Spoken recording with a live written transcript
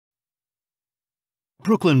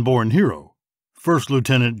Brooklyn-born hero, First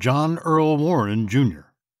Lieutenant John Earl Warren Jr.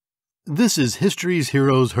 This is History's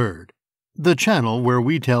Heroes Heard, the channel where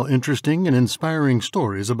we tell interesting and inspiring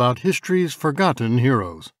stories about history's forgotten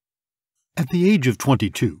heroes. At the age of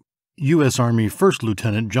 22, U.S. Army First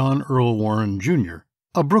Lieutenant John Earl Warren Jr.,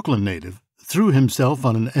 a Brooklyn native, threw himself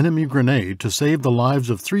on an enemy grenade to save the lives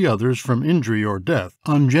of 3 others from injury or death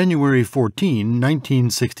on January 14,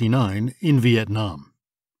 1969, in Vietnam.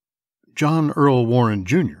 John Earl Warren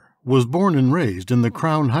Jr. was born and raised in the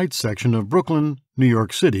Crown Heights section of Brooklyn, New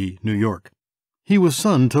York City, New York. He was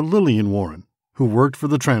son to Lillian Warren, who worked for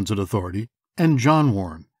the Transit Authority, and John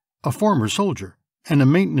Warren, a former soldier and a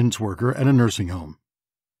maintenance worker at a nursing home.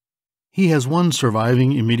 He has one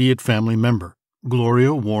surviving immediate family member,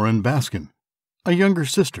 Gloria Warren Baskin, a younger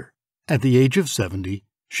sister. At the age of 70,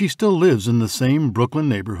 she still lives in the same Brooklyn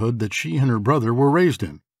neighborhood that she and her brother were raised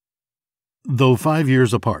in. Though 5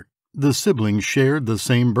 years apart, the siblings shared the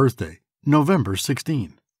same birthday, November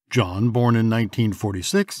 16, John born in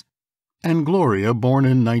 1946 and Gloria born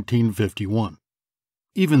in 1951.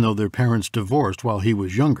 Even though their parents divorced while he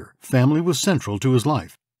was younger, family was central to his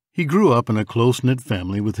life. He grew up in a close-knit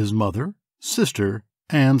family with his mother, sister,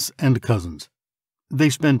 aunts, and cousins. They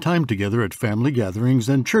spent time together at family gatherings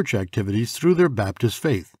and church activities through their Baptist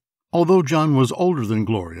faith. Although John was older than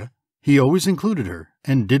Gloria, he always included her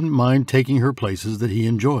and didn't mind taking her places that he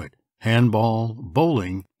enjoyed: handball,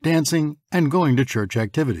 bowling, dancing, and going to church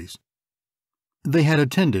activities. They had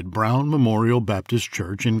attended Brown Memorial Baptist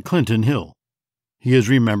Church in Clinton Hill. He is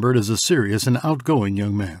remembered as a serious and outgoing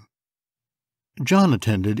young man. John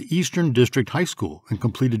attended Eastern District High School and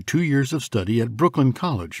completed 2 years of study at Brooklyn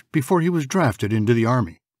College before he was drafted into the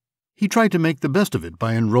Army. He tried to make the best of it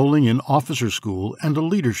by enrolling in officer school and a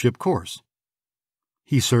leadership course.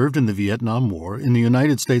 He served in the Vietnam War in the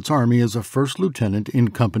United States Army as a first lieutenant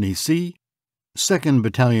in Company C, 2nd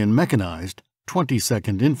Battalion Mechanized,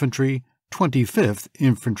 22nd Infantry, 25th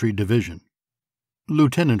Infantry Division.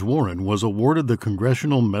 Lieutenant Warren was awarded the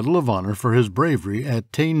Congressional Medal of Honor for his bravery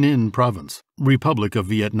at Tay Ninh Province, Republic of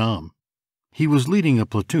Vietnam. He was leading a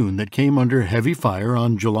platoon that came under heavy fire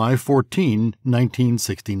on July 14,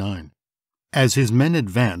 1969. As his men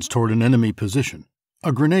advanced toward an enemy position,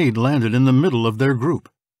 a grenade landed in the middle of their group.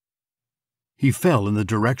 He fell in the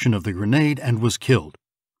direction of the grenade and was killed,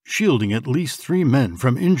 shielding at least 3 men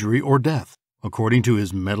from injury or death, according to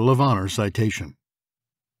his Medal of Honor citation.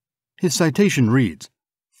 His citation reads,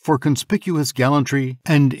 "For conspicuous gallantry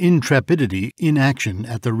and intrepidity in action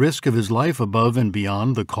at the risk of his life above and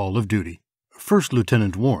beyond the call of duty, First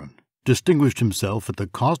Lieutenant Warren distinguished himself at the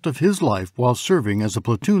cost of his life while serving as a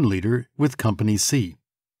platoon leader with Company C.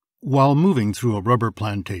 While moving through a rubber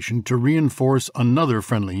plantation to reinforce another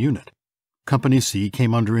friendly unit, Company C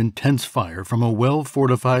came under intense fire from a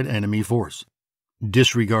well-fortified enemy force.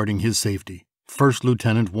 Disregarding his safety, First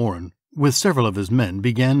Lieutenant Warren, with several of his men,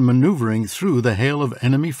 began maneuvering through the hail of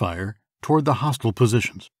enemy fire toward the hostile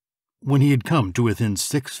positions. When he had come to within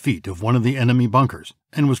 6 feet of one of the enemy bunkers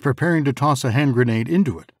and was preparing to toss a hand grenade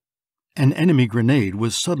into it, an enemy grenade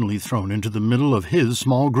was suddenly thrown into the middle of his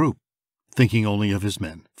small group. Thinking only of his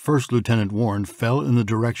men, First Lieutenant Warren fell in the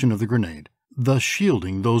direction of the grenade, thus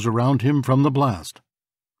shielding those around him from the blast.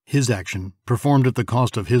 His action, performed at the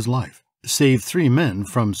cost of his life, saved 3 men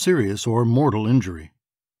from serious or mortal injury.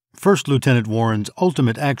 First Lieutenant Warren's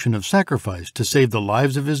ultimate action of sacrifice to save the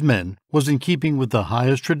lives of his men was in keeping with the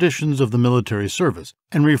highest traditions of the military service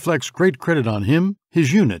and reflects great credit on him,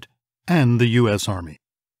 his unit, and the U.S. Army.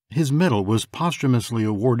 His medal was posthumously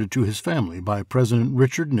awarded to his family by President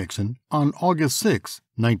Richard Nixon on August 6,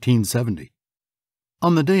 1970.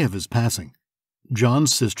 On the day of his passing,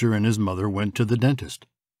 John's sister and his mother went to the dentist.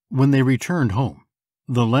 When they returned home,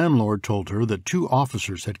 the landlord told her that 2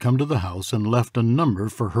 officers had come to the house and left a number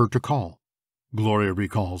for her to call. Gloria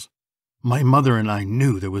recalls, "My mother and I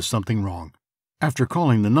knew there was something wrong. After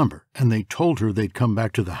calling the number and they told her they'd come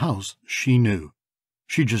back to the house, she knew.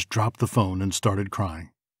 She just dropped the phone and started crying."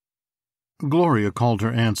 Gloria called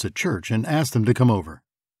her aunts at church and asked them to come over.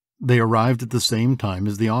 They arrived at the same time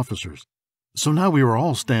as the officers. "So now we were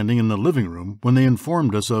all standing in the living room when they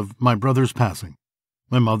informed us of my brother's passing.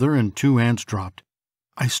 My mother and 2 aunts dropped.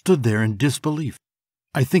 I stood there in disbelief.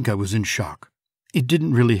 I think I was in shock. It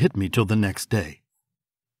didn't really hit me till the next day."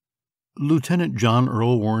 Lieutenant John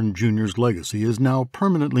Earl Warren Jr.'s legacy is now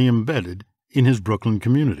permanently embedded in his Brooklyn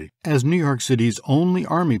community, as New York City's only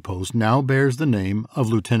Army post now bears the name of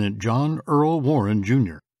Lieutenant John Earl Warren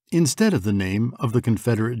Jr., instead of the name of the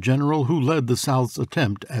Confederate general who led the South's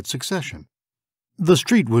attempt at secession. The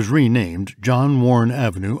street was renamed John Warren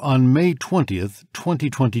Avenue on May 20,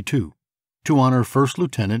 2022. to honor First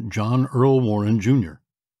Lieutenant John Earl Warren Jr.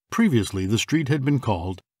 Previously, the street had been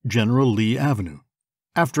called General Lee Avenue,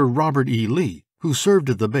 after Robert E. Lee, who served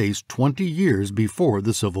at the base 20 years before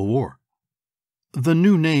the Civil War. The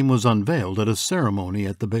new name was unveiled at a ceremony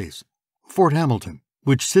at the base, Fort Hamilton,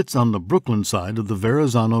 which sits on the Brooklyn side of the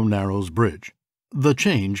Verrazano Narrows Bridge. The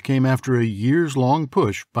change came after a years-long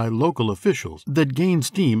push by local officials that gained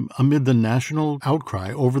steam amid the national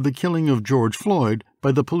outcry over the killing of George Floyd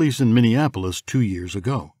by the police in Minneapolis 2 years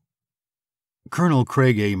ago. Colonel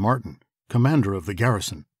Craig A. Martin, commander of the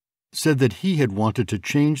garrison, said that he had wanted to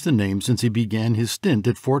change the name since he began his stint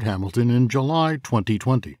at Fort Hamilton in July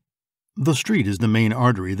 2020. The street is the main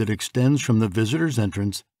artery that extends from the visitor's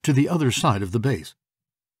entrance to the other side of the base.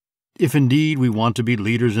 If indeed we want to be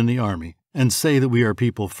leaders in the Army and say that we are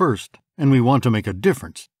people first and we want to make a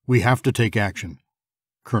difference, we have to take action,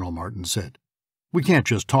 Colonel Martin said. We can't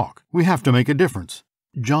just talk. We have to make a difference.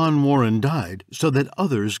 John Warren died so that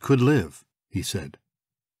others could live, he said.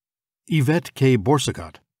 Yvette K.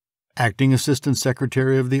 Borsicott, Acting Assistant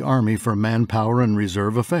Secretary of the Army for Manpower and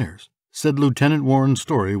Reserve Affairs, said Lieutenant Warren's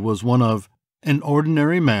story was one of an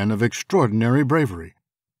ordinary man of extraordinary bravery.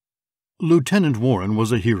 Lieutenant Warren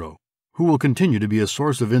was a hero who will continue to be a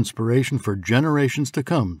source of inspiration for generations to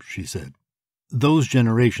come, she said. Those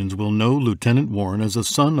generations will know Lieutenant Warren as a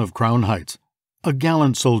son of Crown Heights, a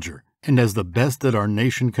gallant soldier, and as the best that our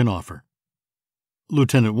nation can offer.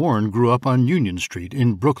 Lieutenant Warren grew up on Union Street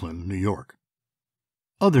in Brooklyn, New York.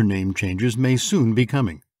 Other name changes may soon be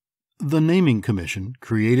coming. The Naming Commission,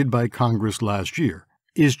 created by Congress last year,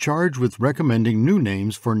 is charged with recommending new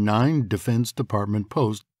names for 9 Defense Department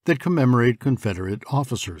posts that commemorate Confederate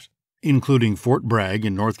officers, including Fort Bragg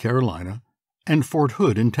in North Carolina and Fort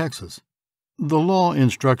Hood in Texas. The law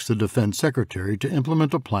instructs the Defense Secretary to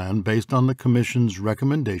implement a plan based on the Commission's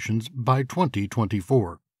recommendations by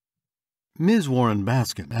 2024. Ms. Warren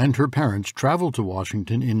Baskin and her parents traveled to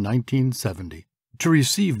Washington in 1970 to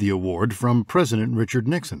receive the award from President Richard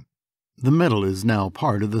Nixon. The medal is now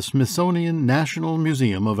part of the Smithsonian National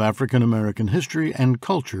Museum of African American History and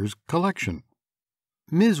Culture's collection.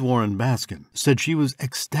 Ms. Warren Baskin said she was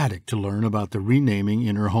ecstatic to learn about the renaming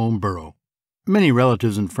in her home borough. Many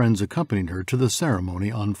relatives and friends accompanied her to the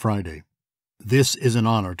ceremony on Friday. This is an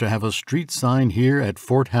honor to have a street sign here at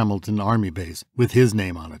Fort Hamilton Army Base with his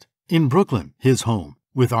name on it. In Brooklyn, his home,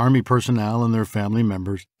 with Army personnel and their family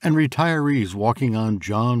members and retirees walking on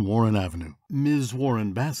John Warren Avenue, Ms.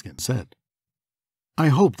 Warren Baskin said. I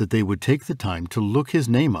hope that they would take the time to look his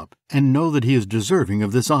name up and know that he is deserving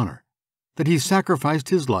of this honor, that he sacrificed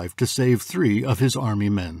his life to save 3 of his Army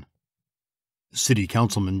men. City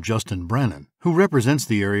Councilman Justin Brannan, who represents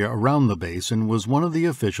the area around the base and was one of the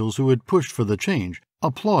officials who had pushed for the change,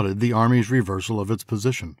 applauded the Army's reversal of its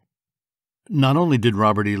position. Not only did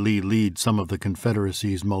Robert E. Lee lead some of the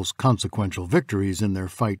Confederacy's most consequential victories in their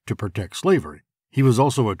fight to protect slavery, he was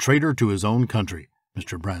also a traitor to his own country,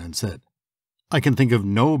 Mr. Brannan said. I can think of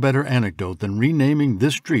no better anecdote than renaming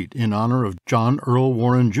this street in honor of John Earl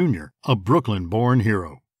Warren Jr., a Brooklyn-born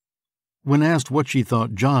hero. When asked what she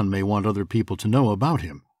thought John may want other people to know about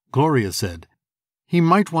him, Gloria said, he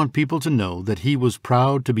might want people to know that he was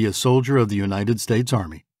proud to be a soldier of the United States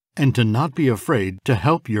Army and to not be afraid to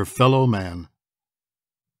help your fellow man.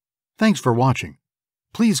 Thanks for watching.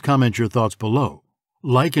 Please comment your thoughts below,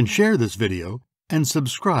 like and share this video, and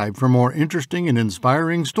subscribe for more interesting and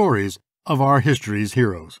inspiring stories of our history's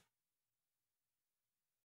heroes.